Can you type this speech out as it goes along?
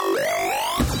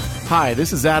Hi,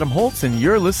 this is Adam Holtz, and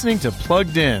you're listening to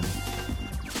Plugged In.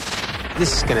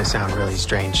 This is going to sound really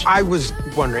strange. I was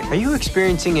wondering, are you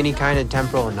experiencing any kind of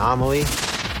temporal anomaly?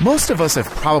 Most of us have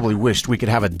probably wished we could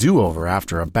have a do-over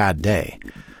after a bad day.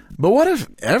 But what if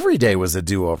every day was a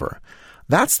do-over?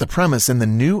 That's the premise in the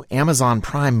new Amazon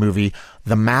Prime movie,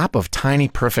 The Map of Tiny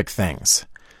Perfect Things.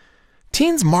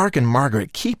 Teens Mark and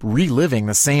Margaret keep reliving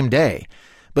the same day,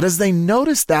 but as they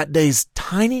notice that day's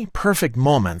tiny perfect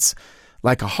moments,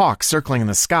 like a hawk circling in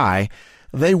the sky,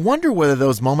 they wonder whether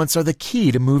those moments are the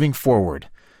key to moving forward.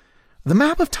 The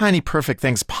Map of Tiny Perfect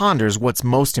Things ponders what's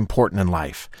most important in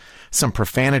life. Some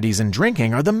profanities and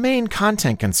drinking are the main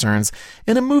content concerns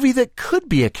in a movie that could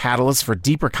be a catalyst for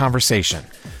deeper conversation.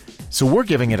 So we're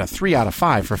giving it a 3 out of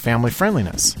 5 for family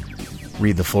friendliness.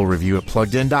 Read the full review at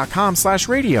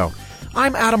pluggedin.com/radio.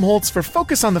 I'm Adam Holtz for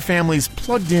Focus on the Family's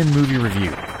Plugged In Movie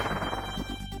Review.